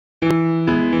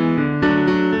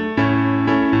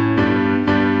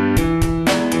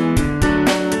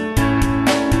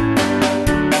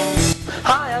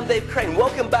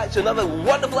back to another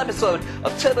wonderful episode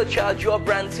of Turbocharge Your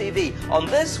Brand TV. On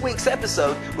this week's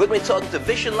episode, we're going to be talking to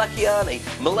Vishen Lakhiani,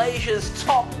 Malaysia's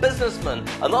top businessman,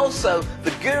 and also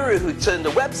the guru who turned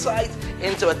a website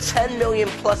into a 10 million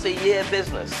plus a year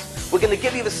business. We're going to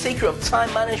give you the secret of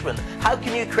time management. How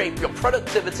can you create your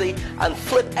productivity and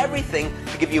flip everything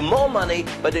to give you more money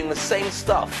by doing the same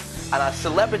stuff? And our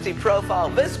celebrity profile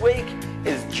this week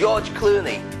is George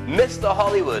Clooney, Mr.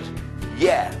 Hollywood.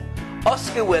 Yeah,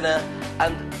 Oscar winner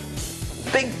and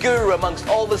big guru amongst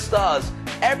all the stars.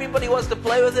 Everybody wants to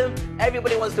play with him,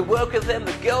 everybody wants to work with him,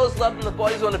 the girls love him, the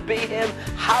boys want to be him.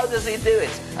 How does he do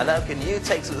it? And how can you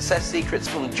take success secrets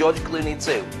from George Clooney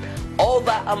too? All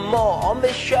that and more on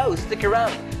this show. Stick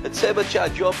around at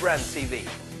Turbocharge Your Brand TV.